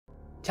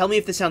Tell me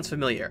if this sounds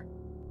familiar.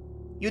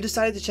 You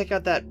decided to check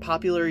out that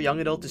popular young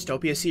adult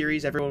dystopia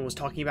series everyone was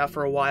talking about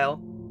for a while?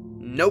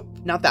 Nope,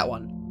 not that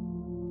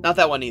one. Not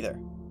that one either.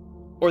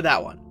 Or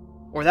that one.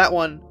 Or that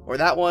one, or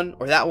that one,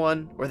 or that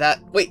one, or that...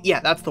 Wait, yeah,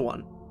 that's the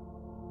one.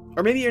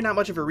 Or maybe you're not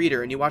much of a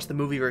reader and you watched the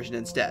movie version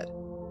instead.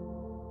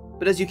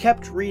 But as you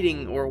kept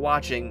reading or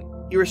watching,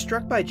 you were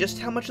struck by just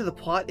how much of the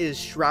plot is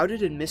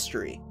shrouded in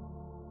mystery.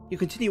 You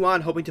continue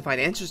on hoping to find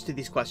answers to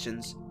these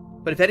questions,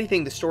 but if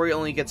anything, the story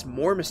only gets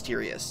more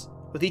mysterious,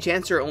 with each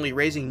answer only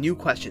raising new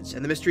questions,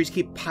 and the mysteries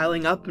keep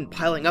piling up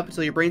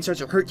until your brain starts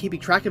to hurt keeping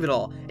track of it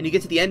all, and you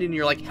get to the end and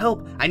you're like,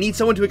 help, I need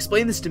someone to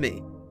explain this to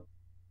me.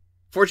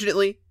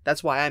 Fortunately,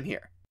 that's why I'm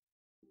here.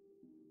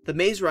 The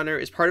Maze Runner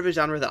is part of a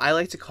genre that I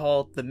like to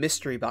call the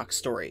mystery box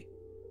story.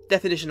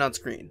 Definition on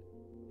screen.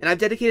 And I've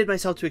dedicated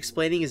myself to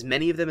explaining as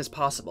many of them as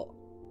possible.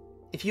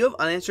 If you have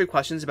unanswered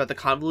questions about the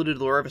convoluted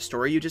lore of a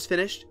story you just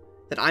finished,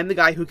 then I'm the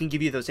guy who can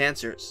give you those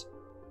answers.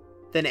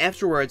 Then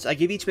afterwards, I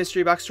give each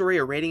mystery box story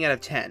a rating out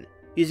of 10,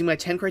 using my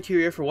 10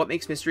 criteria for what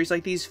makes mysteries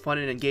like these fun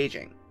and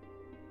engaging.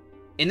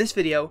 In this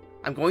video,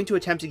 I'm going to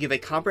attempt to give a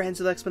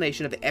comprehensive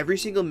explanation of every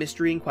single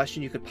mystery and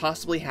question you could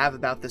possibly have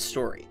about this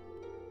story.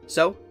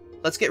 So,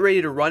 let's get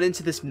ready to run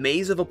into this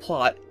maze of a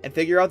plot and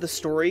figure out the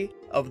story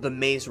of the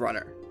Maze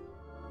Runner.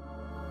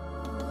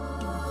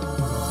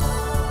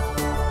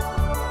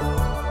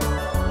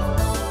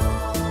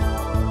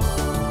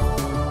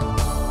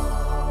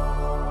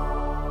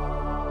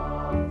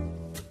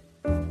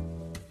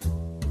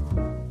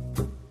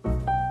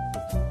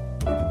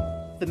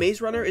 The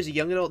Maze Runner is a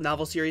young adult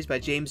novel series by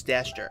James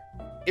Dasher.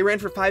 It ran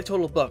for 5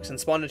 total books and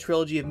spawned a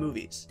trilogy of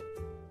movies.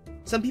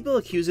 Some people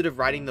accuse it of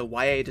riding the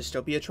YA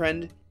dystopia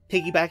trend,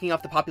 piggybacking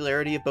off the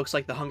popularity of books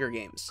like The Hunger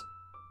Games.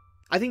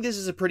 I think this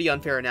is a pretty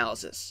unfair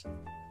analysis.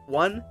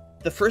 1.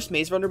 The first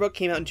Maze Runner book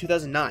came out in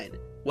 2009,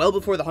 well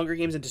before The Hunger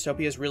Games and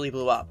dystopias really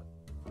blew up.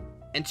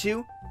 And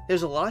 2.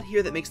 There's a lot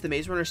here that makes the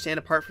Maze Runner stand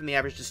apart from the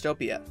average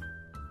dystopia,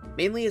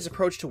 mainly his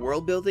approach to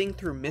world building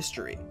through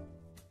mystery.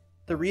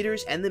 The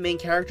readers and the main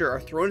character are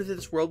thrown into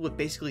this world with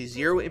basically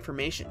zero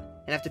information,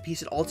 and have to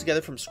piece it all together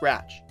from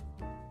scratch.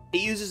 It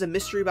uses a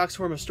mystery box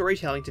form of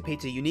storytelling to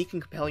paint a unique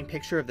and compelling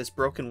picture of this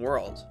broken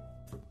world.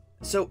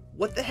 So,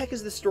 what the heck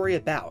is this story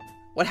about?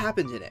 What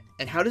happens in it?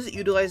 And how does it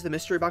utilize the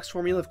mystery box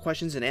formula of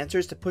questions and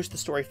answers to push the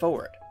story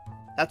forward?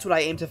 That's what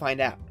I aim to find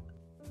out.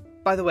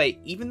 By the way,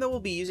 even though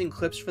we'll be using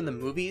clips from the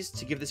movies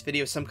to give this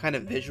video some kind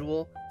of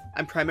visual,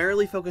 I'm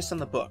primarily focused on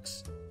the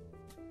books.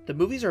 The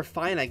movies are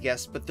fine, I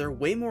guess, but they're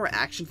way more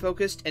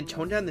action-focused and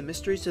tone down the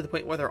mysteries to the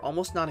point where they're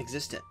almost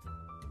non-existent.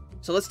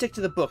 So let's stick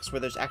to the books where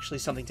there's actually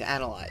something to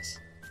analyze.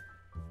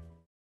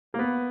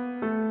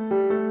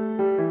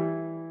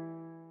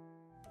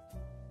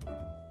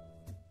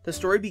 The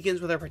story begins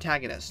with our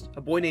protagonist,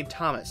 a boy named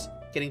Thomas,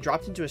 getting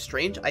dropped into a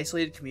strange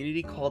isolated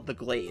community called the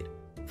Glade,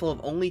 full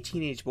of only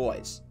teenage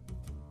boys.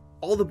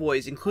 All the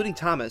boys, including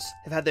Thomas,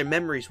 have had their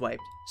memories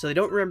wiped, so they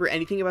don't remember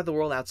anything about the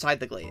world outside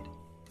the Glade.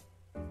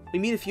 We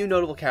meet a few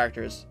notable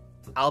characters: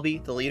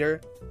 Albie, the leader,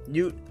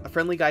 Newt, a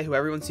friendly guy who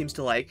everyone seems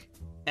to like,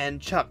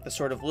 and Chuck, the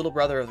sort of little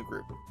brother of the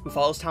group, who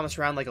follows Thomas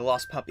around like a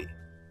lost puppy.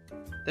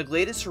 The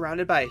Glade is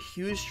surrounded by a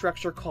huge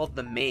structure called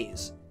the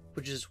Maze,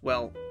 which is,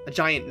 well, a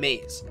giant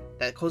maze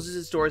that closes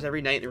its doors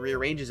every night and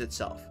rearranges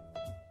itself.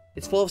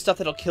 It's full of stuff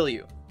that'll kill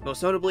you,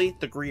 most notably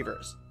the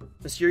Grievers,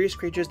 mysterious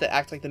creatures that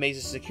act like the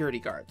maze's security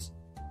guards.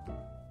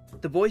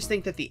 The boys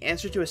think that the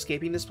answer to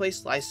escaping this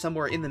place lies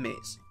somewhere in the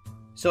maze,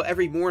 so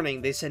every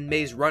morning they send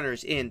maze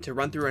runners in to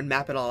run through and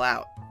map it all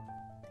out.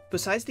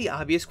 Besides the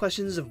obvious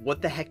questions of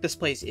what the heck this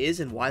place is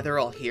and why they're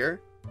all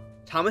here,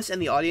 Thomas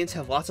and the audience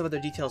have lots of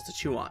other details to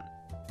chew on.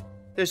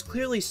 There's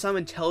clearly some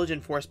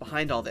intelligent force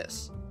behind all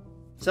this.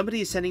 Somebody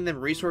is sending them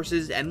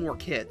resources and more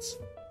kids.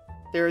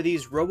 There are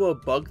these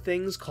robo-bug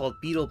things called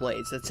beetle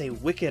blades that say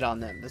Wicked on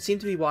them that seem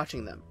to be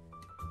watching them.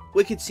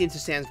 Wicked seems to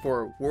stand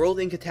for World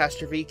in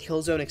Catastrophe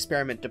Killzone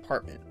Experiment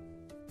Department.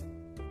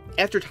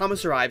 After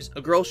Thomas arrives,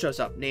 a girl shows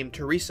up named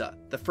Teresa,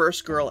 the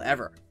first girl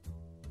ever.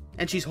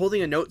 And she's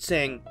holding a note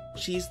saying,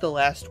 she's the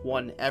last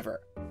one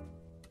ever.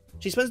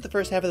 She spends the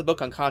first half of the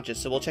book unconscious,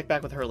 so we'll check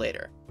back with her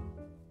later.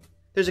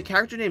 There's a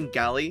character named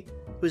Gally,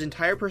 whose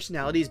entire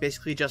personality is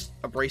basically just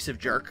abrasive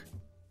jerk.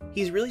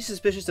 He's really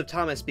suspicious of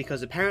Thomas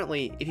because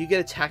apparently, if you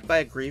get attacked by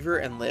a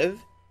Griever and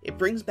live, it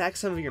brings back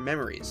some of your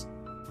memories.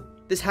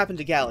 This happened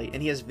to Gally,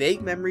 and he has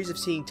vague memories of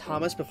seeing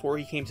Thomas before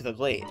he came to the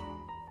Glade.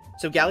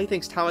 So Gally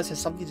thinks Thomas has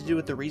something to do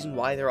with the reason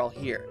why they're all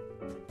here.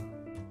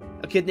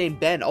 A kid named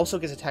Ben also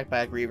gets attacked by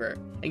a Griever,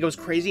 and goes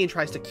crazy and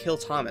tries to kill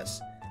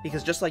Thomas,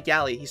 because just like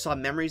Gally, he saw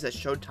memories that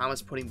showed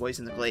Thomas putting boys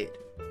in the Glade.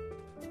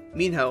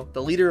 Minho,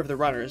 the leader of the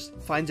runners,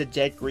 finds a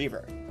dead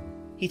Griever.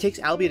 He takes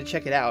Albie to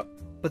check it out,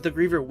 but the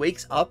Griever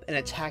wakes up and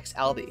attacks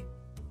Albie.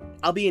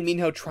 Albie and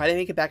Minho try to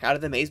make it back out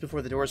of the maze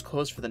before the doors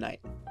close for the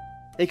night.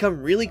 They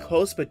come really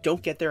close but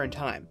don't get there in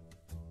time.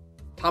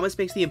 Thomas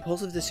makes the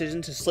impulsive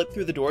decision to slip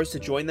through the doors to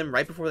join them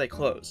right before they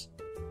close.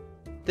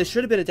 This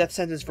should have been a death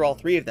sentence for all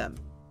 3 of them,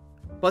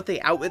 but they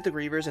outwit the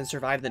Grievers and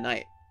survive the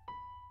night.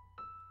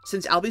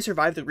 Since Albie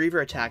survived the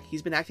Griever attack,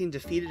 he's been acting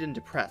defeated and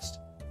depressed.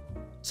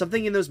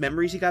 Something in those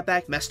memories he got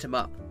back messed him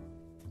up.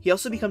 He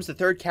also becomes the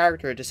third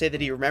character to say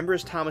that he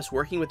remembers Thomas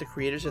working with the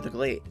creators of the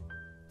Glade.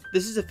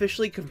 This is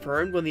officially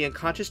confirmed when the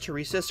unconscious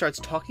Teresa starts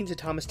talking to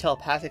Thomas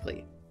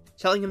telepathically,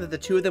 telling him that the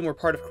two of them were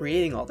part of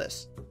creating all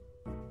this.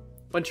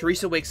 When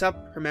Teresa wakes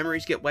up, her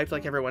memories get wiped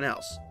like everyone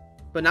else,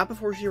 but not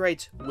before she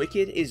writes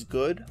 "Wicked is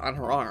good" on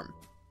her arm.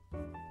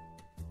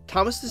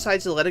 Thomas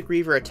decides to let a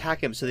Griever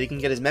attack him so that he can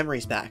get his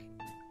memories back,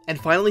 and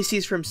finally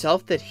sees for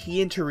himself that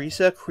he and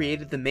Teresa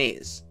created the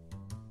maze.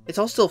 It's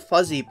all still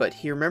fuzzy, but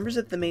he remembers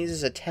that the maze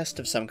is a test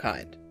of some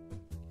kind.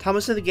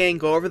 Thomas and the gang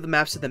go over the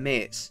maps of the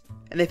maze,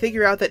 and they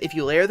figure out that if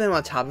you layer them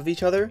on top of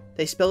each other,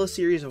 they spell a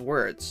series of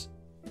words.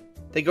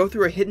 They go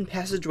through a hidden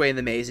passageway in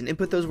the maze and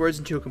input those words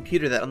into a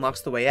computer that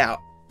unlocks the way out,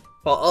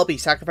 while Albie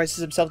sacrifices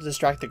himself to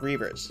distract the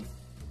Grievers.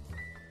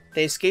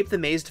 They escape the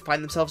maze to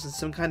find themselves in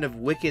some kind of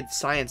wicked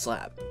science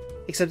lab,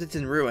 except it's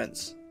in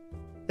ruins.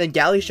 Then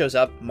Gally shows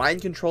up,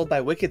 mind-controlled by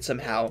Wicked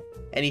somehow,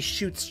 and he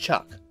shoots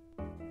Chuck.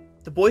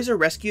 The boys are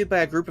rescued by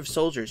a group of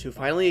soldiers who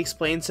finally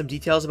explain some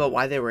details about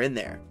why they were in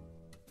there.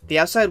 The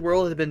outside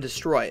world had been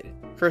destroyed,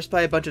 first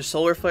by a bunch of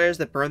solar flares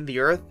that burned the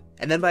earth,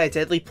 and then by a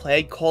deadly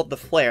plague called the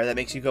Flare that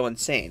makes you go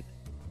insane.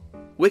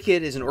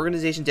 Wicked is an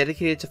organization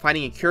dedicated to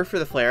finding a cure for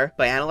the flare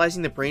by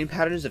analyzing the brain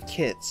patterns of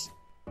kids.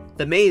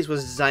 The maze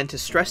was designed to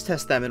stress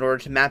test them in order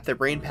to map their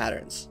brain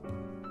patterns.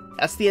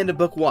 That's the end of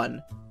book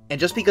 1, and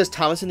just because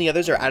Thomas and the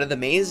others are out of the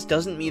maze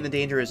doesn't mean the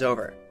danger is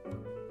over.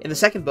 In the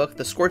second book,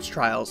 The Scorch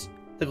Trials,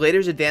 the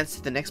Gladers advance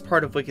to the next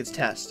part of Wicked's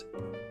test.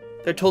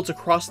 They're told to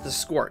cross the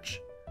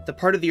Scorch, the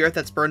part of the earth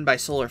that's burned by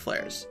solar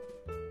flares.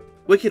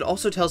 Wicked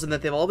also tells them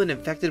that they've all been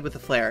infected with the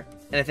flare,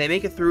 and if they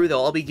make it through, they'll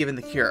all be given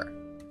the cure.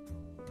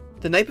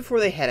 The night before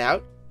they head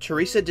out,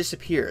 Teresa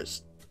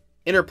disappears.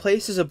 In her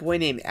place is a boy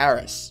named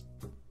Aris.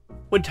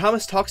 When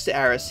Thomas talks to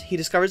Aris, he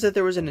discovers that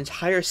there was an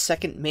entire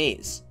second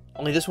maze,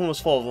 only this one was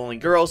full of only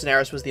girls and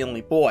Aris was the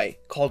only boy,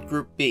 called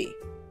Group B.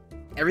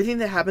 Everything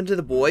that happened to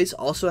the boys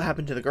also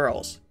happened to the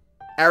girls.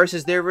 Aris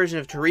is their version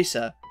of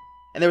Teresa,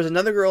 and there was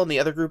another girl in the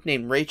other group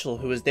named Rachel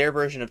who was their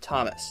version of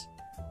Thomas.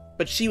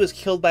 But she was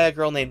killed by a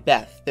girl named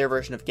Beth, their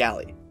version of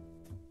Gally.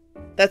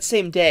 That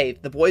same day,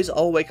 the boys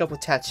all wake up with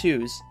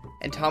tattoos,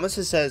 and Thomas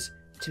says,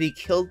 to be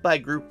killed by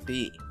Group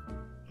B.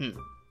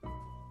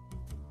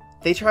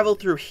 They travel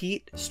through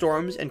heat,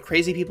 storms, and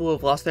crazy people who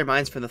have lost their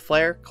minds from the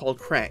flare, called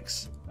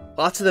cranks.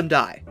 Lots of them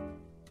die.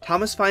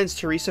 Thomas finds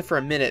Teresa for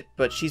a minute,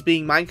 but she's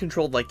being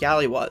mind-controlled like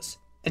Gally was,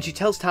 and she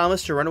tells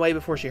Thomas to run away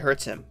before she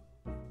hurts him.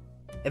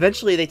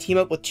 Eventually, they team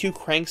up with two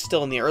cranks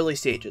still in the early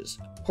stages,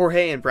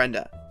 Jorge and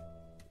Brenda.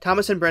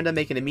 Thomas and Brenda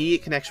make an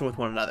immediate connection with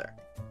one another.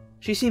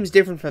 She seems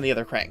different from the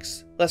other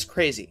cranks, less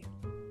crazy.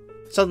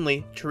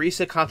 Suddenly,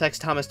 Teresa contacts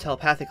Thomas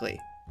telepathically.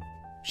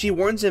 She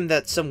warns him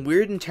that some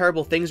weird and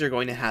terrible things are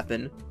going to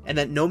happen, and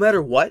that no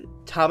matter what,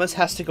 Thomas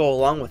has to go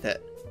along with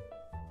it.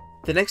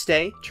 The next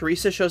day,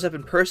 Teresa shows up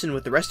in person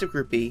with the rest of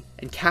Group B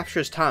and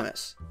captures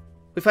Thomas.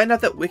 We find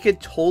out that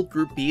Wicked told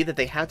Group B that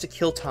they had to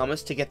kill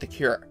Thomas to get the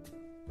cure.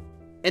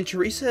 And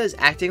Teresa is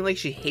acting like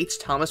she hates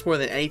Thomas more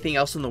than anything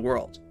else in the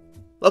world.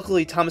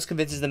 Luckily, Thomas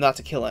convinces them not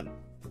to kill him.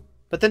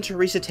 But then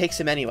Teresa takes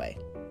him anyway.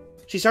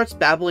 She starts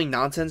babbling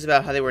nonsense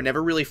about how they were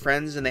never really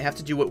friends and they have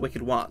to do what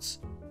Wicked wants.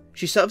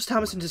 She shoves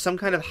Thomas into some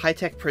kind of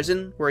high-tech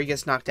prison where he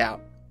gets knocked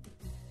out.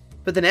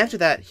 But then after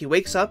that, he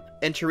wakes up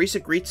and Teresa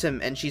greets him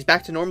and she's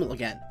back to normal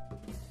again.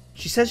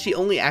 She says she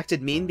only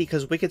acted mean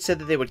because Wicked said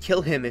that they would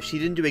kill him if she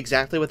didn't do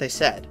exactly what they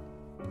said.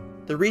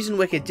 The reason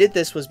Wicked did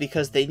this was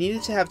because they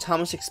needed to have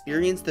Thomas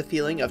experience the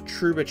feeling of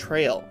true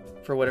betrayal,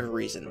 for whatever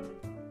reason.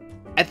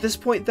 At this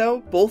point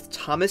though, both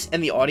Thomas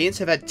and the audience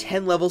have had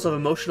 10 levels of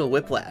emotional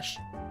whiplash.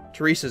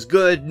 Teresa's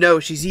good, no,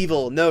 she's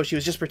evil, no, she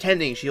was just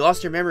pretending, she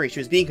lost her memory, she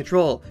was being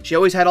controlled, she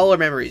always had all her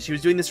memories, she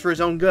was doing this for his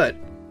own good.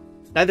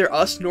 Neither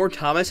us nor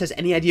Thomas has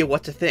any idea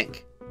what to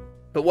think.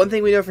 But one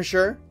thing we know for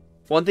sure,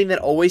 one thing that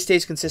always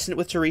stays consistent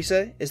with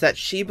Teresa, is that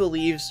she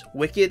believes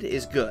Wicked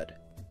is good.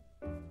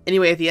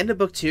 Anyway, at the end of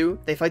book 2,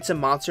 they fight some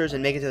monsters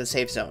and make it to the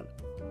safe zone.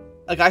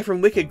 A guy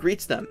from Wicked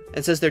greets them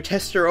and says their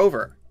tests are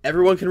over,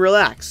 everyone can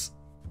relax.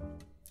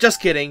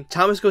 Just kidding,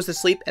 Thomas goes to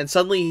sleep and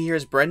suddenly he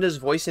hears Brenda's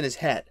voice in his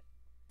head.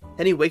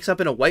 Then he wakes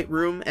up in a white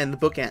room and the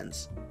book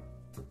ends.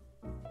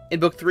 In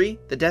book 3,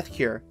 The Death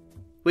Cure,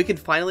 Wicked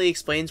finally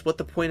explains what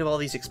the point of all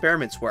these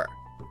experiments were.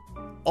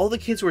 All the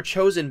kids were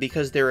chosen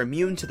because they're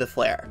immune to the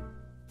flare.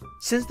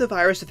 Since the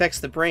virus affects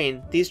the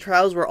brain, these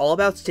trials were all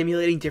about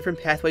stimulating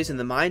different pathways in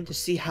the mind to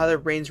see how their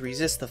brains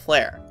resist the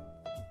flare.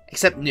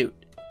 Except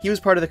Newt. He was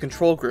part of the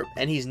control group,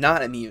 and he's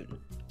not immune.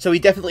 So he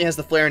definitely has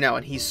the flare now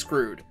and he's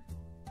screwed.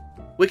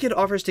 Wicked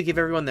offers to give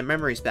everyone their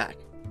memories back.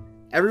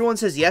 Everyone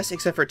says yes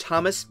except for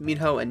Thomas,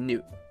 Minho, and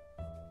Newt.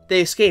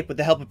 They escape with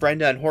the help of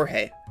Brenda and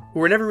Jorge, who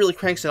were never really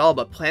cranks at all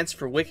but plants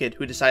for Wicked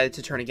who decided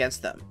to turn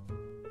against them.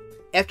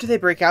 After they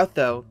break out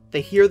though,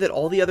 they hear that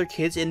all the other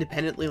kids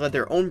independently led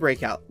their own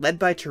breakout, led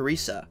by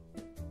Teresa.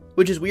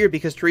 Which is weird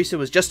because Teresa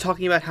was just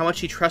talking about how much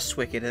she trusts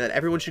Wicked and that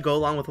everyone should go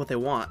along with what they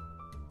want.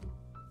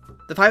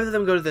 The 5 of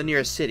them go to the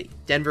nearest city,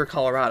 Denver,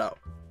 Colorado.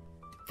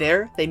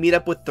 There, they meet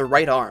up with the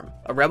Right Arm,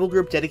 a rebel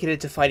group dedicated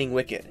to fighting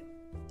Wicked.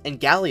 and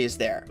Galley is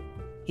there.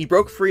 He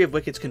broke free of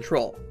Wicked's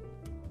control.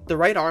 The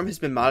right arm has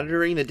been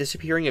monitoring the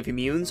disappearing of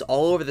immunes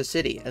all over the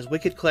city as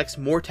Wicked collects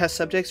more test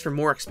subjects for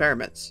more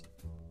experiments.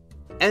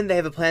 And they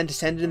have a plan to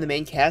send in the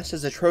main cast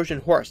as a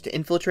Trojan horse to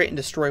infiltrate and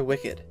destroy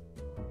Wicked.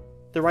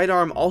 The right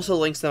arm also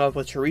links them up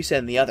with Teresa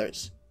and the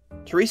others.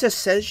 Teresa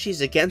says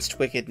she's against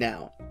Wicked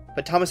now,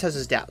 but Thomas has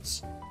his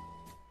doubts.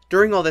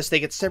 During all this, they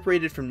get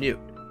separated from Newt.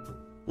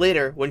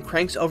 Later, when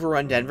Cranks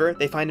overrun Denver,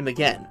 they find him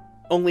again,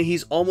 only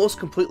he's almost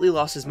completely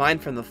lost his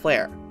mind from the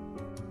flare.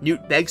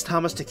 Newt begs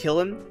Thomas to kill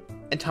him,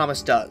 and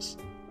Thomas does.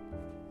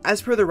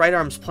 As per the right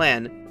arm's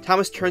plan,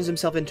 Thomas turns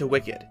himself into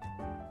Wicked.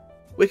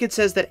 Wicked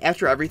says that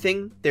after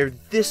everything, they're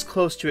this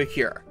close to a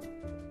cure.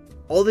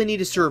 All they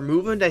need is to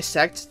remove and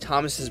dissect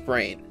Thomas's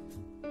brain.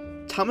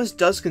 Thomas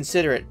does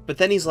consider it, but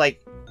then he's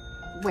like,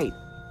 wait,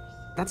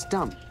 that's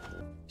dumb.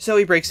 So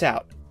he breaks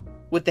out,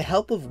 with the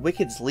help of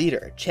Wicked's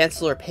leader,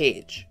 Chancellor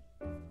Paige.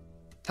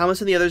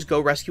 Thomas and the others go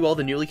rescue all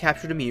the newly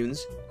captured immunes,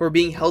 who are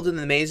being held in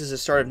the maze as a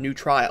start of new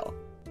trial,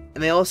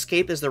 and they all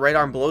escape as the right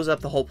arm blows up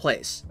the whole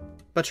place,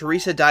 but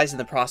Teresa dies in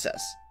the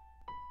process.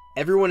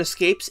 Everyone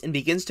escapes and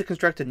begins to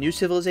construct a new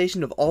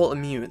civilization of all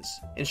immunes,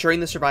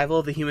 ensuring the survival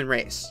of the human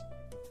race.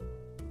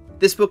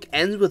 This book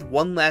ends with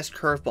one last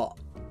curveball.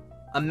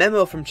 A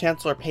memo from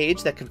Chancellor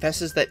Paige that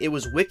confesses that it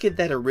was Wicked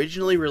that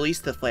originally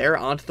released the flare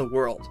onto the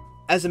world,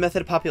 as a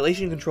method of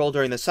population control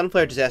during the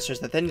Sunflare disasters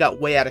that then got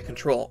way out of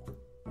control.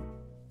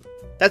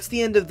 That's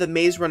the end of the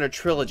Maze Runner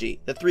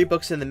trilogy, the 3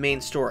 books in the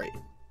main story.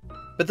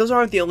 But those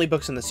aren't the only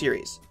books in the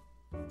series.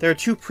 There are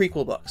 2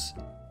 prequel books.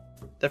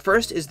 The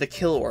first is The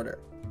Kill Order.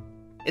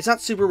 It's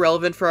not super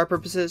relevant for our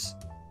purposes.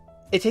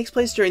 It takes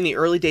place during the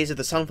early days of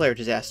the Sunflare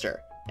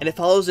disaster, and it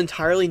follows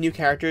entirely new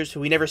characters who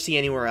we never see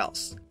anywhere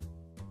else.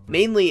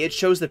 Mainly, it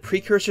shows the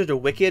precursor to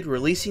Wicked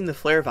releasing the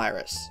flare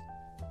virus.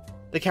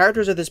 The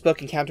characters of this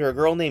book encounter a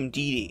girl named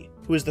Dee Dee,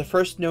 who is the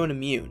first known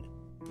immune.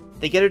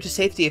 They get her to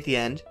safety at the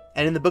end,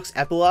 and in the book's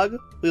epilogue,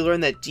 we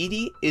learn that Dee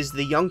Dee is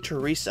the young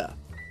Teresa.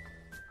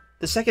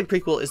 The second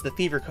prequel is The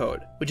Fever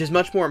Code, which is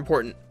much more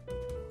important.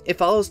 It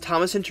follows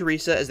Thomas and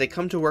Teresa as they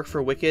come to work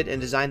for Wicked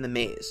and design the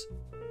maze.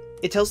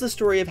 It tells the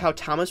story of how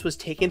Thomas was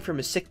taken from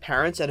his sick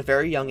parents at a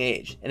very young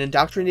age and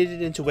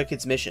indoctrinated into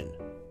Wicked's mission.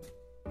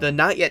 The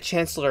not-yet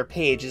Chancellor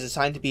Paige is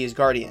assigned to be his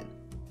guardian.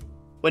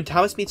 When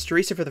Thomas meets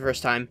Teresa for the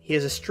first time, he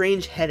has a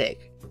strange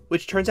headache,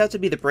 which turns out to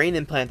be the brain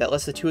implant that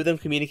lets the two of them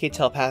communicate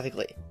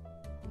telepathically.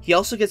 He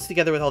also gets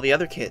together with all the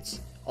other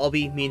kids,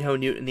 Albie, Minho,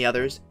 Newt, and the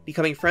others,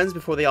 becoming friends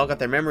before they all got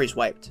their memories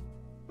wiped.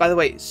 By the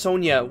way,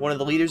 Sonia, one of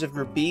the leaders of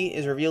Group B,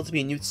 is revealed to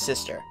be Newt's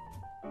sister.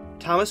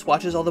 Thomas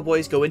watches all the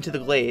boys go into the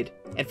Glade,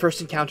 and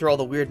first encounter all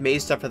the weird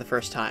maze stuff for the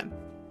first time.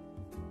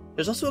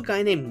 There's also a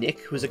guy named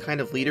Nick who's a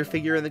kind of leader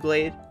figure in the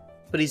Glade,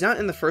 but he's not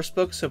in the first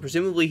book, so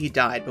presumably he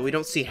died, but we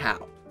don't see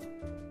how.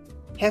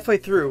 Halfway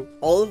through,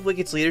 all of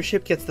Wicked's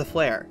leadership gets the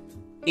flare,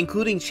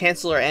 including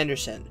Chancellor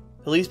Anderson,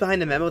 who leaves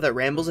behind a memo that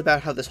rambles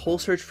about how this whole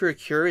search for a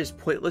cure is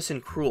pointless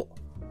and cruel.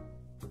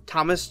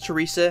 Thomas,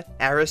 Teresa,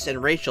 Aris,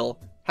 and Rachel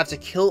have to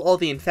kill all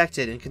the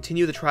infected and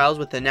continue the trials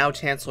with the now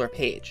Chancellor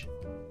Paige.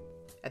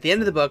 At the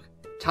end of the book,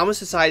 Thomas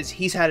decides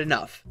he's had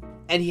enough,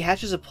 and he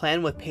hatches a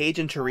plan with Paige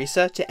and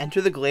Teresa to enter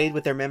the Glade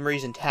with their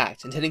memories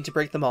intact, intending to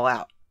break them all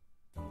out.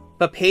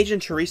 But Paige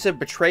and Teresa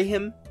betray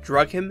him,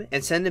 drug him,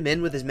 and send him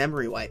in with his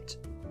memory wiped.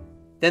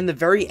 Then the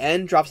very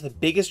end drops the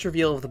biggest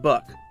reveal of the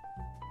book.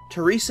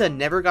 Teresa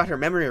never got her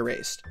memory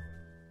erased.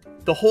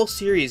 The whole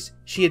series,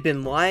 she had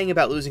been lying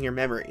about losing her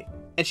memory,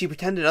 and she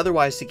pretended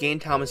otherwise to gain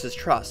Thomas's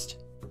trust.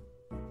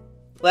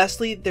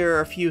 Lastly, there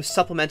are a few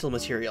supplemental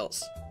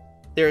materials.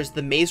 There's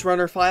the Maze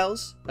Runner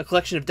files, a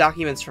collection of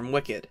documents from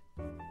Wicked.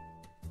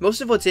 Most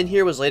of what's in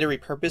here was later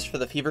repurposed for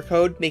the Fever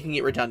Code, making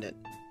it redundant.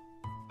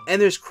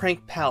 And there's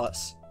Crank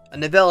Palace, a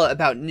novella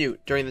about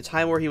Newt during the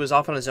time where he was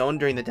off on his own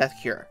during the Death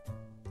Cure.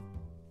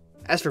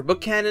 As for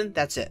book canon,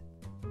 that's it.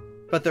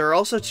 But there are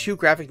also 2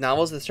 graphic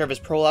novels that serve as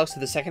prologues to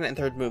the second and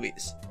third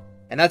movies.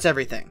 And that's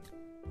everything.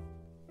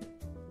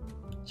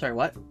 Sorry,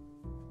 what?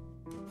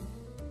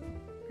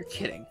 You're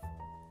kidding.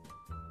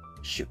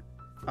 Shoot.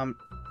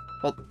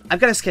 Well, I've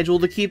got a schedule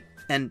to keep,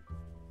 and...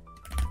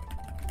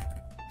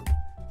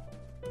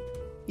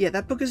 yeah,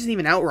 that book isn't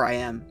even out where I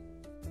am.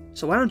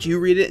 So why don't you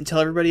read it and tell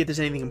everybody if there's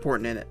anything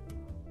important in it?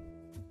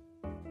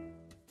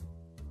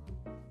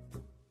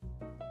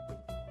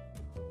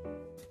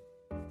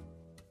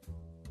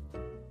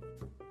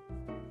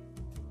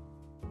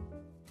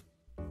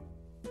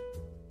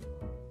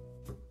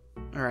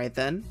 Alright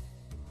then.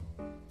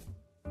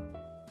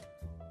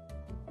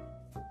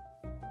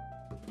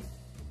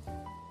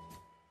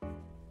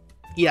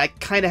 Yeah, I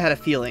kinda had a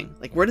feeling.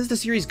 Like, where does the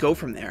series go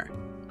from there?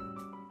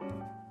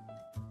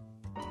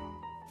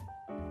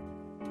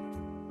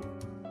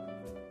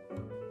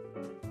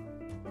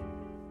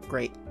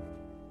 Great.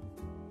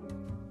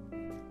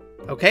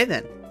 Okay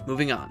then,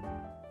 moving on.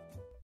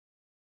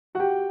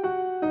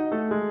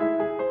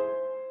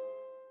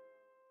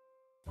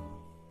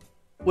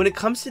 When it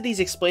comes to these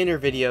explainer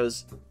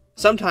videos,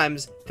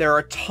 sometimes there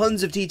are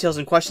tons of details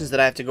and questions that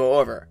I have to go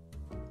over.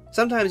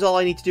 Sometimes all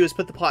I need to do is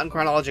put the plot in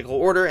chronological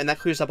order, and that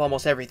clears up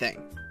almost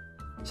everything.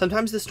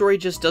 Sometimes the story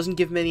just doesn't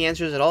give many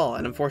answers at all,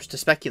 and I'm forced to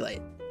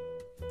speculate.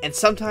 And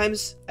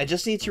sometimes, I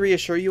just need to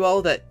reassure you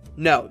all that,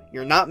 no,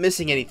 you're not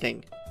missing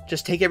anything.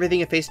 Just take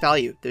everything at face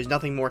value, there's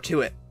nothing more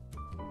to it.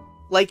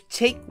 Like,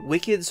 take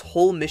Wicked's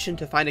whole mission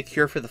to find a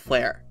cure for the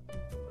flare.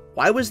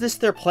 Why was this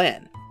their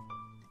plan?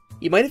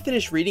 You might have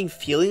finished reading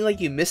feeling like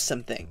you missed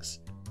some things.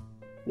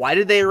 Why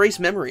did they erase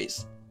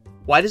memories?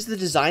 Why does the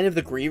design of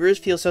the Grievers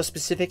feel so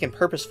specific and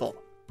purposeful?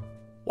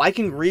 Why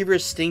can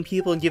Grievers sting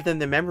people and give them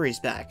their memories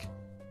back?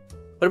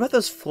 What about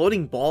those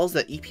floating balls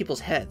that eat people's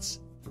heads?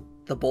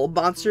 The bulb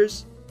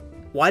monsters?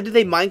 Why did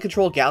they mind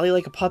control Gally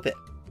like a puppet?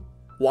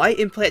 Why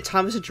implant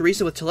Thomas and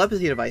Teresa with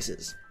telepathy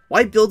devices?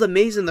 Why build a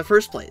maze in the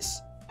first place?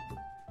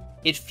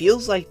 It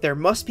feels like there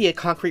must be a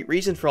concrete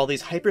reason for all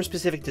these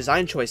hyper-specific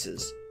design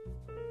choices.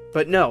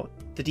 But no,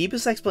 the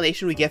deepest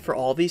explanation we get for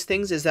all these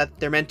things is that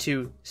they're meant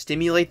to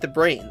stimulate the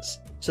brains,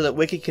 so that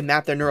Wicked can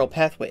map their neural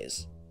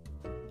pathways.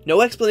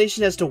 No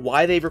explanation as to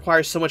why they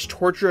require so much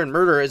torture and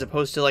murder as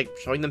opposed to, like,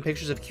 showing them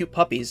pictures of cute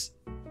puppies.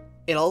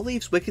 It all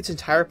leaves Wicked's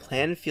entire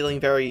plan feeling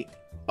very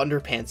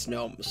underpants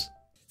gnomes.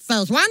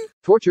 Phase 1.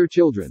 Torture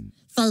children.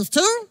 Phase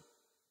 2.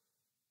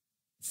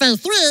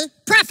 Phase 3.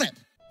 Profit.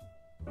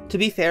 To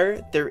be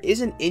fair, there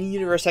is an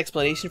in-universe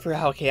explanation for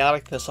how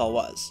chaotic this all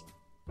was,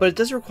 but it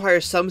does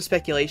require some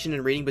speculation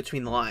and reading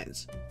between the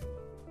lines.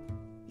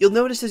 You'll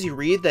notice as you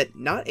read that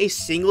not a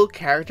single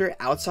character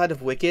outside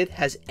of Wicked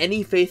has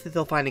any faith that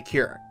they'll find a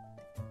cure.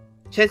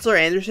 Chancellor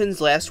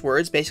Anderson's last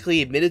words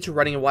basically admitted to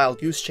running a wild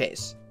goose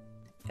chase.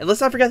 And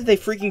let's not forget that they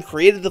freaking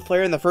created the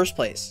flare in the first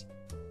place.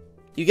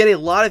 You get a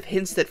lot of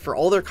hints that for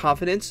all their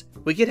confidence,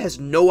 Wicked has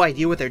no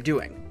idea what they're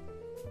doing.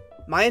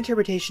 My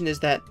interpretation is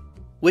that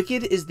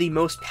Wicked is the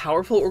most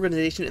powerful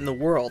organization in the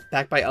world,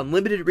 backed by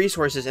unlimited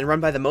resources and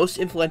run by the most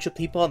influential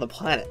people on the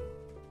planet.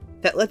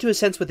 That led to a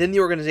sense within the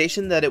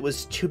organization that it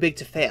was too big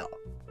to fail.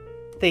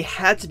 They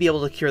had to be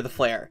able to cure the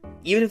flare,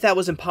 even if that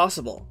was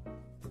impossible.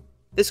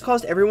 This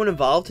caused everyone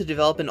involved to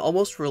develop an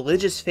almost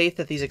religious faith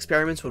that these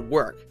experiments would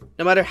work,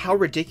 no matter how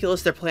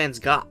ridiculous their plans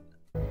got.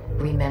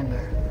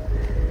 Remember,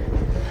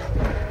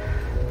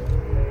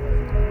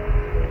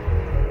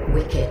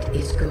 Wicked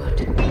is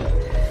good.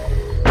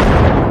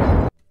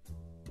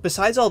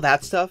 Besides all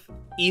that stuff,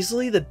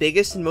 easily the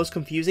biggest and most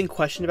confusing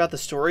question about the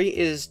story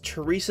is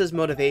Teresa's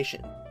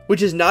motivation,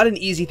 which is not an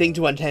easy thing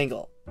to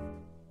untangle.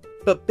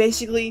 But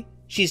basically,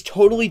 she's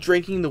totally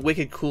drinking the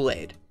Wicked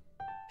Kool-Aid.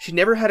 She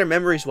never had her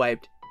memories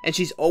wiped, and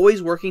she's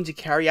always working to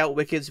carry out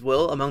Wicked's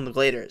will among the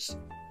Gladers.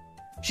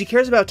 She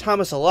cares about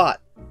Thomas a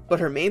lot, but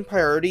her main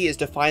priority is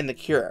to find the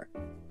cure,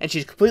 and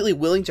she's completely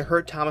willing to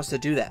hurt Thomas to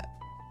do that.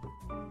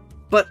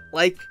 But,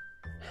 like...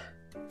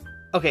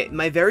 Okay,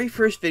 my very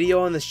first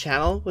video on this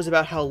channel was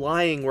about how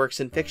lying works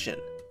in fiction.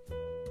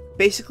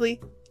 Basically,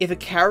 if a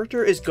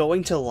character is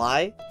going to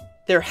lie,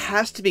 there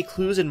has to be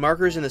clues and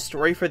markers in the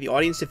story for the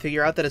audience to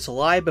figure out that it's a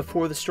lie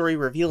before the story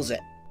reveals it.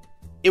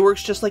 It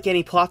works just like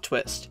any plot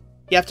twist.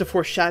 You have to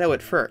foreshadow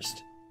it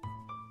first.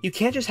 You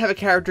can't just have a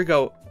character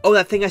go, oh,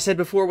 that thing I said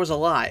before was a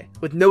lie,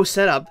 with no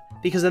setup,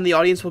 because then the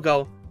audience will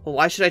go, well,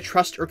 why should I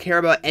trust or care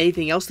about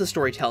anything else the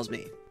story tells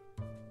me?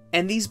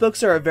 And these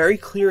books are a very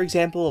clear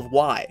example of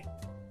why.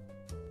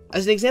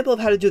 As an example of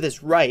how to do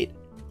this right,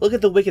 look at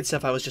the Wicked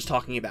stuff I was just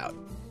talking about.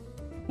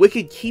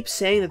 Wicked keeps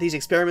saying that these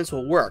experiments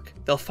will work,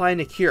 they'll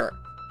find a cure.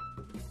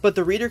 But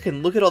the reader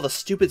can look at all the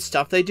stupid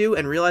stuff they do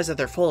and realize that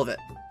they're full of it.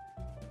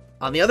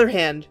 On the other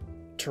hand,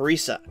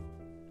 Teresa.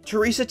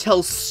 Teresa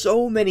tells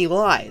so many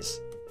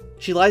lies.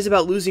 She lies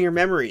about losing her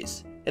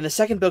memories. In the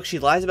second book, she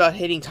lies about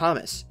hating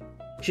Thomas.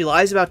 She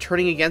lies about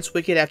turning against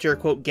Wicked after,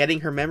 quote, getting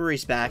her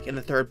memories back in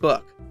the third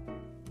book.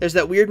 There's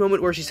that weird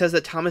moment where she says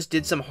that Thomas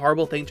did some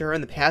horrible thing to her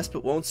in the past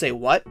but won't say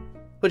what,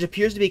 which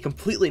appears to be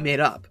completely made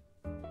up.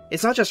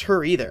 It's not just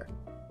her either.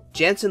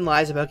 Jansen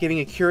lies about giving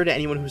a cure to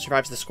anyone who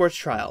survives the Scorch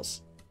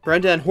trials.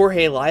 Brenda and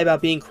Jorge lie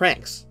about being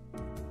cranks.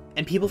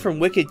 And people from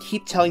Wicked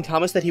keep telling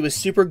Thomas that he was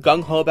super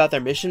gung-ho about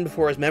their mission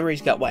before his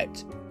memories got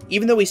wiped,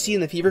 even though we see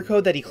in the Fever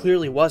Code that he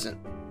clearly wasn't.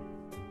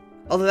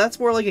 Although that's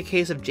more like a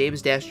case of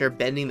James Dashner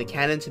bending the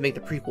canon to make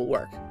the prequel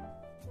work.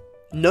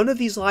 None of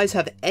these lies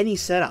have any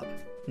setup.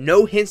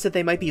 No hints that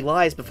they might be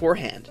lies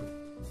beforehand.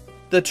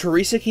 The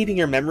Teresa keeping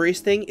her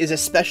memories thing is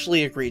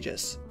especially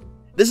egregious.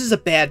 This is a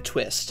bad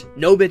twist,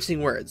 no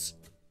mincing words.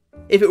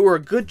 If it were a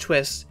good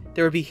twist,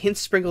 there would be hints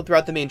sprinkled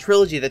throughout the main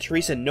trilogy that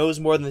Teresa knows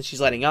more than she's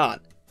letting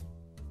on.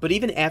 But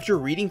even after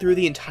reading through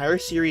the entire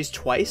series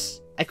twice,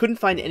 I couldn't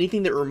find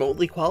anything that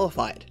remotely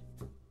qualified.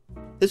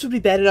 This would be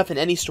bad enough in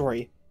any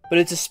story, but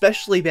it's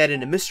especially bad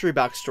in a mystery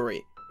box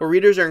story, where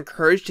readers are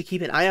encouraged to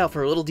keep an eye out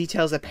for little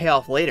details that pay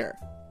off later.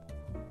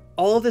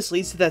 All of this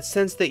leads to that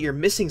sense that you're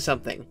missing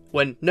something,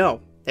 when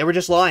no, they were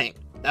just lying.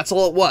 That's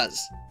all it was.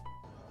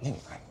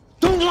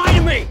 Don't lie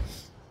to me!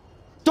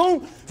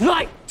 Don't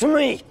lie to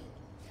me!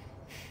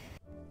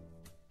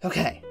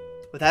 Okay,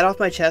 with that off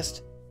my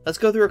chest, let's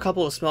go through a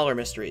couple of smaller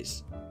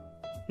mysteries.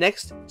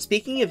 Next,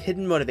 speaking of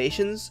hidden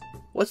motivations,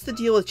 what's the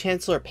deal with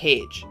Chancellor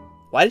Paige?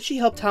 Why did she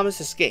help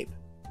Thomas escape?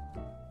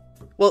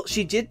 Well,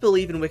 she did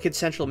believe in Wicked's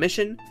central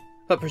mission,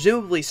 but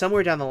presumably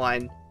somewhere down the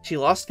line, she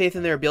lost faith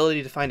in their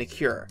ability to find a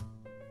cure.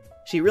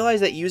 She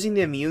realized that using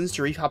the immunes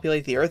to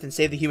repopulate the Earth and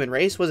save the human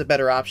race was a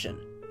better option.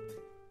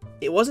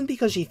 It wasn't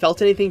because she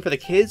felt anything for the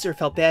kids or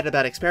felt bad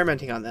about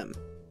experimenting on them.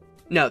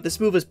 No,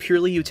 this move was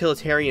purely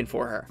utilitarian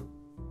for her.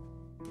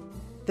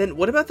 Then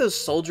what about those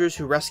soldiers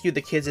who rescued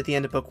the kids at the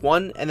end of Book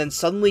 1 and then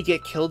suddenly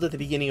get killed at the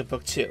beginning of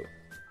Book 2?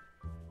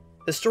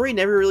 The story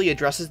never really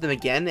addresses them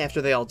again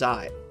after they all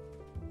die.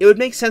 It would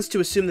make sense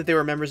to assume that they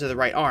were members of the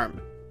Right Arm,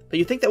 but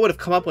you'd think that would have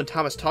come up when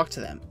Thomas talked to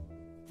them.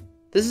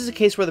 This is a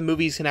case where the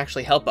movies can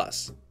actually help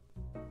us.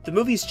 The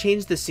movies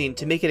changed this scene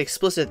to make it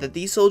explicit that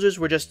these soldiers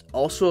were just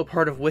also a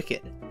part of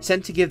Wicked,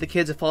 sent to give the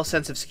kids a false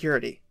sense of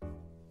security.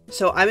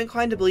 So I'm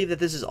inclined to believe that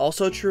this is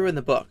also true in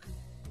the book.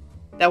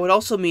 That would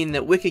also mean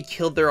that Wicked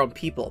killed their own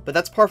people, but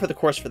that's par for the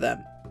course for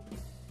them.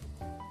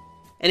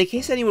 And in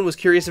case anyone was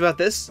curious about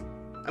this,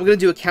 I'm going to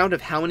do a count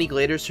of how many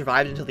Gladers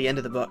survived until the end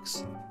of the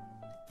books.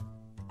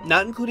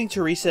 Not including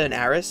Teresa and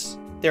Aris,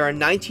 there are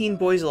 19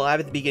 boys alive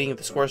at the beginning of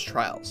the Scourge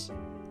trials.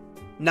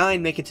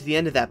 9 make it to the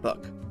end of that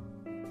book.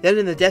 Then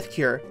in the Death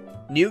Cure,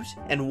 Newt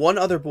and one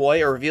other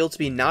boy are revealed to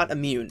be not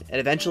immune and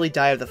eventually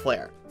die of the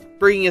flare,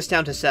 bringing us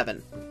down to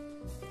 7.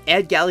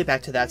 Add Gally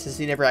back to that since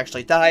he never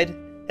actually died,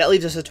 that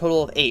leaves us a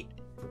total of 8.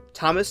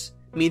 Thomas,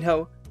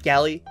 Minho,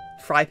 Gally,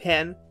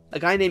 Frypan, a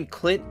guy named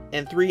Clint,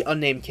 and 3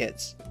 unnamed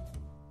kids.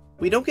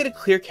 We don't get a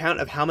clear count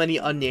of how many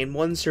unnamed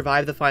ones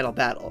survive the final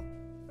battle,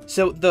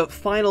 so the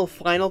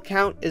final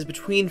count is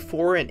between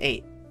 4 and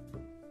 8.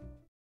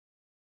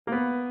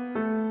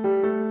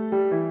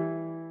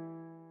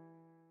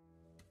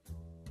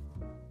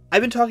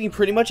 I've been talking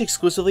pretty much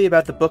exclusively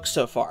about the books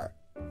so far,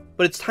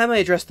 but it's time I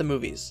address the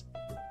movies.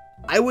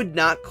 I would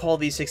not call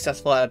these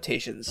successful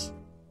adaptations,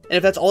 and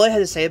if that's all I had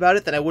to say about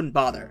it, then I wouldn't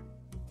bother.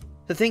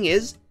 The thing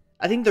is,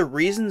 I think the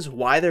reasons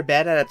why they're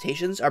bad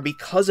adaptations are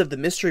because of the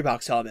mystery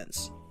box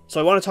elements, so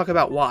I want to talk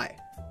about why.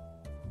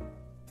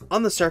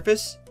 On the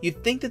surface,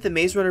 you'd think that the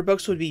Maze Runner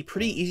books would be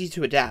pretty easy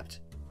to adapt.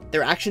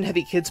 They're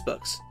action-heavy kids'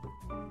 books.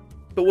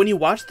 But when you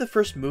watch the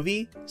first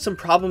movie, some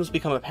problems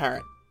become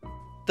apparent.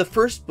 The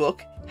first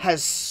book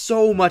has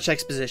so much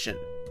exposition.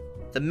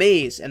 The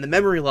maze, and the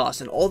memory loss,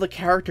 and all the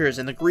characters,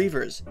 and the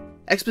Grievers.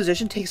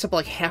 Exposition takes up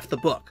like half the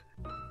book.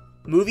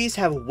 Movies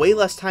have way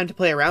less time to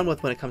play around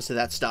with when it comes to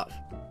that stuff.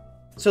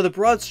 So the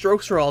broad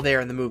strokes are all there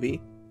in the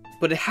movie,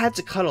 but it had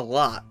to cut a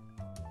lot.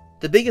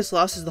 The biggest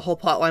loss is the whole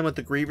plotline with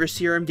the Grievers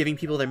serum giving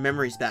people their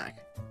memories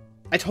back.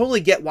 I totally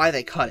get why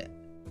they cut it.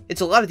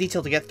 It's a lot of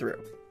detail to get through.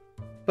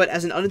 But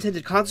as an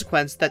unintended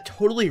consequence, that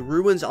totally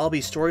ruins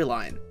Alby's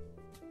storyline.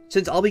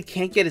 Since Alby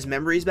can't get his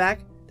memories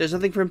back, there's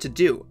nothing for him to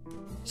do,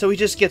 so he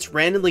just gets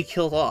randomly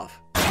killed off.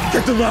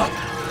 Get them out!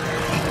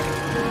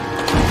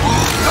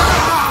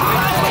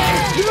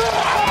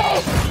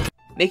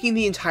 Making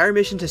the entire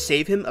mission to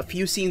save him a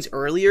few scenes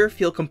earlier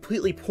feel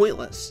completely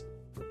pointless.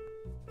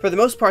 For the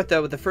most part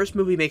though, the first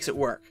movie makes it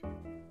work.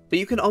 But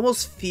you can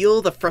almost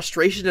feel the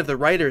frustration of the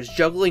writers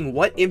juggling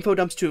what info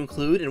dumps to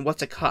include and what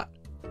to cut.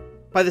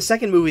 By the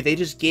second movie, they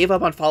just gave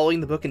up on following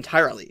the book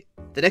entirely.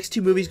 The next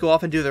 2 movies go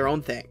off and do their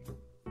own thing.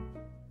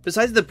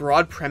 Besides the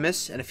broad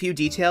premise and a few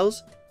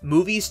details,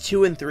 movies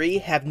 2 and 3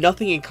 have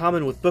nothing in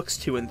common with books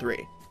 2 and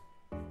 3.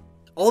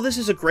 All this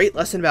is a great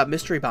lesson about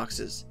mystery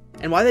boxes,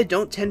 and why they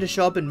don't tend to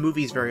show up in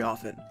movies very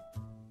often.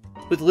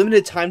 With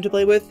limited time to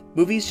play with,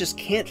 movies just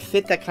can't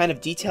fit that kind of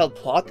detailed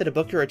plot that a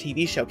book or a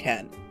TV show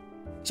can.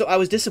 So I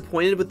was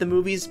disappointed with the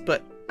movies,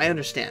 but I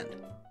understand.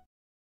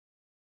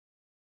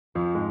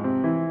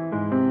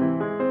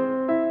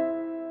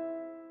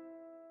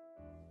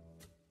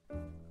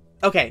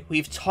 Okay,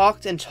 we've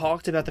talked and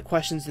talked about the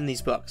questions in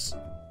these books.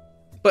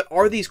 But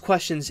are these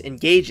questions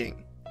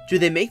engaging? Do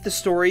they make the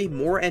story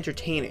more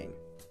entertaining?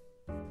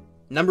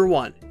 Number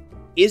 1.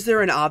 Is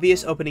there an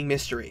obvious opening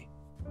mystery?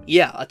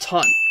 Yeah, a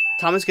ton.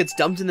 Thomas gets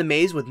dumped in the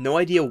maze with no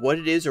idea what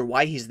it is or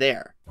why he's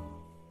there.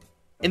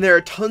 And there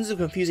are tons of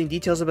confusing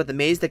details about the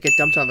maze that get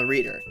dumped on the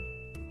reader.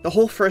 The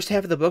whole first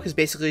half of the book is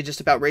basically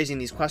just about raising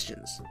these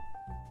questions.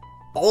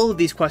 All of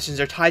these questions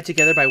are tied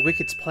together by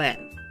Wicked's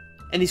plan,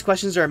 and these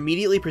questions are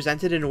immediately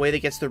presented in a way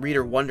that gets the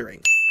reader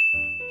wondering.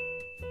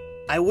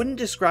 I wouldn't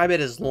describe it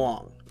as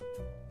long.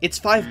 It's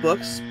 5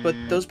 books, but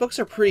those books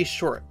are pretty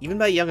short, even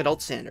by young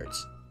adult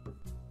standards.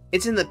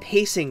 It's in the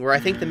pacing where I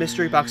think the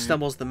mystery box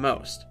stumbles the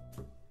most.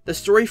 The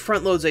story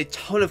front-loads a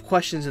ton of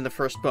questions in the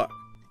first book.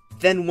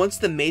 Then once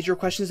the major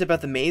questions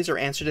about the maze are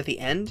answered at the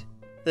end,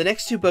 the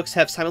next 2 books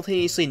have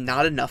simultaneously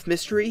not enough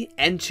mystery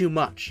and too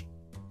much.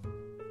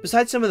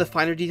 Besides some of the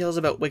finer details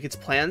about Wicked's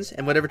plans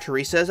and whatever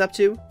Teresa is up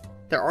to,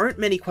 there aren't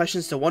many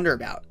questions to wonder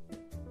about.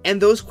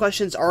 And those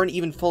questions aren't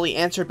even fully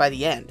answered by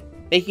the end,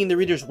 making the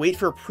readers wait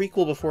for a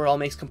prequel before it all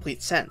makes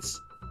complete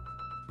sense.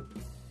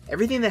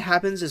 Everything that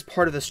happens is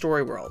part of the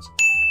story world.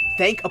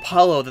 Thank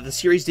Apollo that the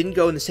series didn't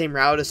go in the same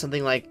route as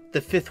something like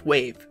The Fifth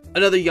Wave,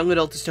 another young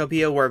adult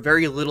dystopia where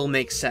very little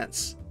makes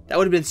sense. That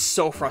would have been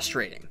so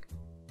frustrating.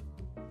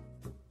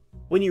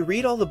 When you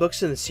read all the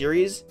books in the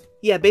series,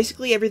 yeah,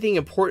 basically everything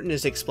important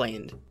is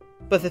explained.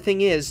 But the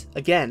thing is,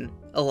 again,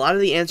 a lot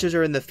of the answers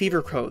are in the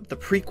Fever Code, the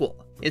prequel,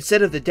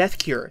 instead of the Death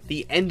Cure,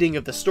 the ending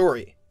of the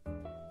story.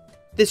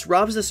 This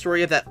robs the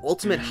story of that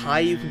ultimate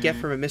high you can get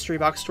from a mystery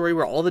box story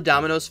where all the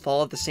dominoes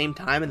fall at the same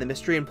time and the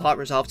mystery and plot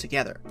resolve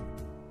together.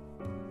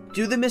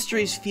 Do the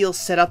mysteries feel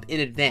set up in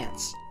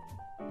advance?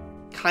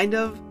 Kind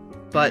of,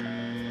 but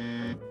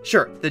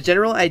sure, the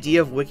general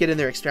idea of Wicked and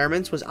their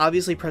experiments was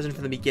obviously present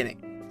from the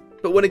beginning.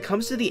 But when it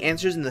comes to the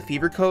answers in the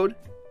Fever Code,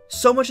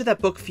 so much of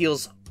that book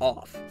feels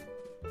off.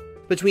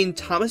 Between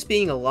Thomas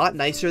being a lot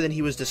nicer than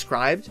he was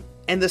described,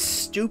 and the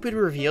stupid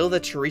reveal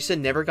that Teresa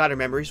never got her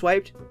memories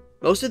wiped,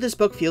 most of this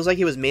book feels like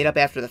it was made up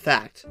after the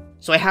fact,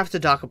 so I have to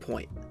dock a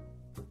point.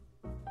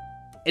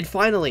 And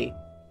finally,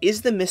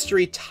 is the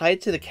mystery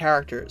tied to the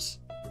characters?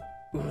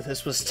 Ooh,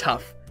 this was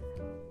tough.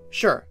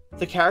 Sure,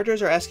 the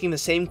characters are asking the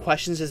same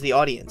questions as the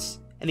audience,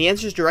 and the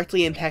answers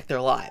directly impact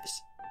their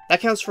lives. That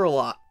counts for a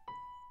lot.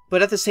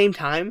 But at the same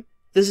time,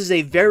 this is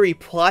a very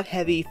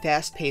plot-heavy,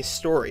 fast-paced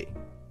story.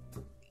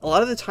 A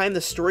lot of the time,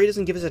 the story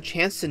doesn't give us a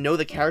chance to know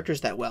the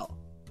characters that well.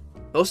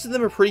 Most of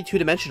them are pretty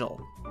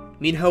two-dimensional.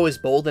 Minho is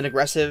bold and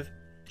aggressive,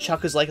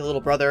 Chuck is like a little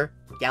brother,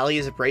 Gally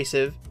is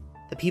abrasive,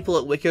 the people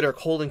at Wicked are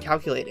cold and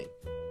calculating,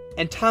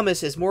 and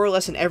Thomas is more or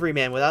less an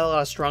everyman without a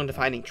lot of strong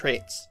defining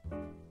traits.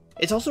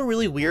 It's also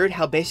really weird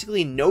how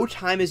basically no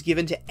time is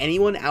given to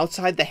anyone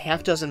outside the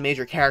half-dozen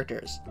major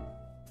characters.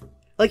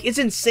 Like, it's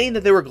insane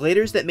that there were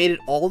Gladers that made it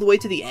all the way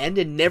to the end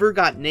and never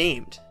got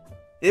named.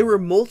 There were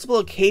multiple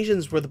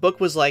occasions where the book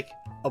was like,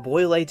 a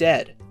boy lay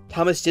dead,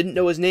 Thomas didn't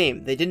know his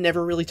name, they didn't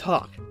ever really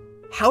talk.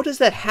 How does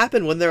that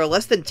happen when there are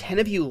less than 10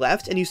 of you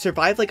left and you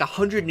survived like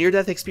 100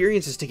 near-death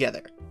experiences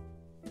together?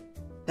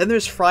 Then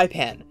there's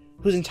Frypan,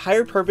 whose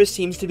entire purpose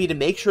seems to be to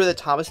make sure that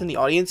Thomas and the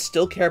audience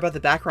still care about the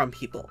background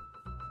people.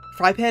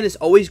 Frypan is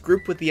always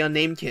grouped with the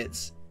unnamed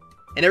kids.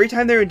 And every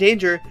time they're in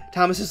danger,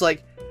 Thomas is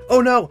like, oh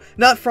no,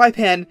 not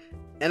Frypan,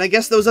 and I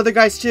guess those other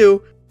guys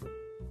too.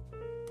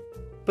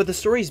 But the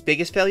story's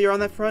biggest failure on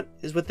that front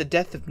is with the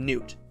death of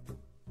Newt.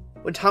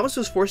 When Thomas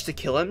was forced to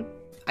kill him,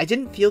 I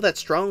didn't feel that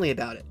strongly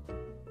about it.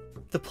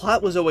 The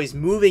plot was always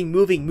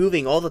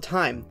moving all the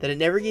time, that it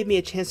never gave me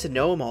a chance to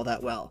know him all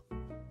that well.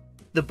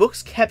 The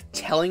books kept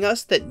telling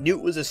us that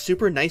Newt was a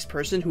super nice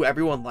person who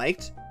everyone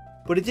liked,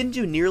 but it didn't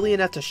do nearly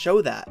enough to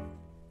show that.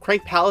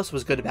 Crank Palace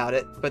was good about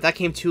it, but that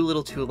came too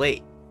little too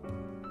late.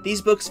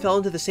 These books fell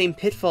into the same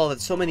pitfall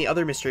that so many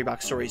other mystery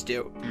box stories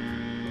do.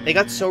 They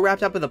got so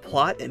wrapped up in the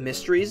plot and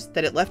mysteries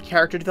that it left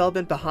character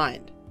development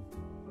behind.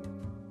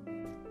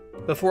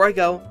 Before I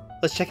go,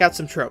 let's check out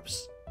some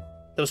tropes.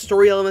 Those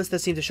story elements that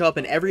seem to show up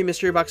in every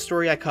mystery box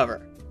story I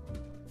cover.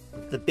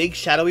 The big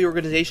shadowy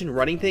organization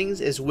running things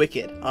is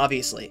Wicked,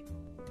 obviously.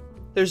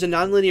 There's a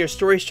non-linear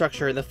story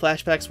structure in the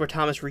flashbacks where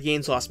Thomas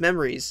regains lost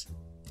memories,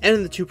 and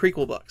in the 2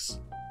 prequel books.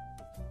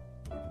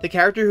 The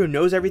character who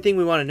knows everything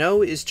we want to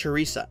know is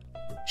Teresa.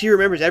 She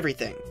remembers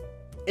everything,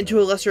 and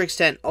to a lesser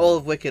extent, all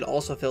of Wicked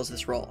also fills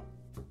this role.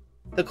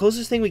 The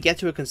closest thing we get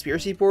to a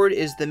conspiracy board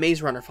is the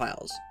Maze Runner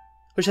files,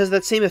 which has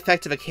that same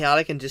effect of a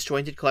chaotic and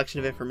disjointed collection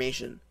of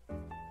information.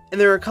 And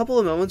there are a couple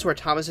of moments where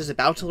Thomas is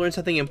about to learn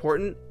something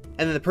important,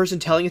 and then the person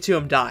telling it to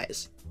him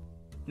dies.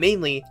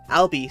 Mainly,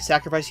 Albie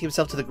sacrificing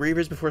himself to the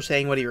Grievers before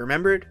saying what he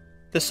remembered,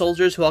 the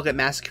soldiers who all get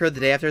massacred the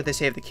day after they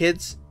save the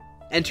kids,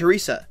 and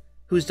Teresa,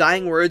 whose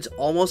dying words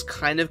almost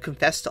kind of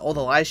confess to all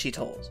the lies she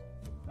told.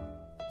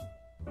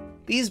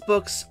 These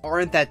books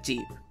aren't that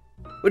deep,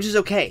 which is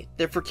okay,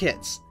 they're for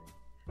kids,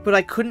 but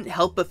I couldn't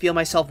help but feel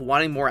myself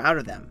wanting more out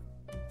of them,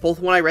 both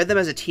when I read them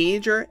as a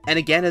teenager and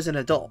again as an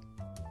adult.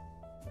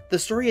 The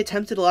story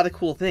attempted a lot of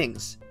cool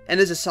things, and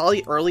is a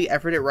solid early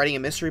effort at writing a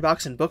mystery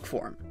box in book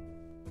form.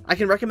 I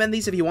can recommend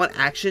these if you want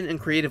action and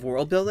creative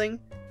world building,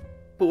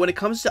 but when it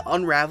comes to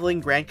unraveling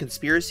grand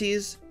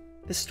conspiracies,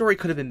 this story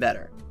could have been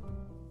better.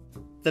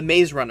 The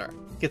Maze Runner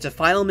gets a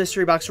final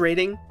mystery box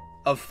rating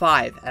of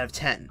 5 out of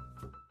 10.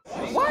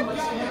 What?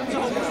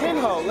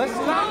 Pinhole, let's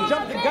not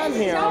jump the gun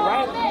here,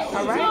 alright?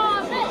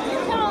 Alright?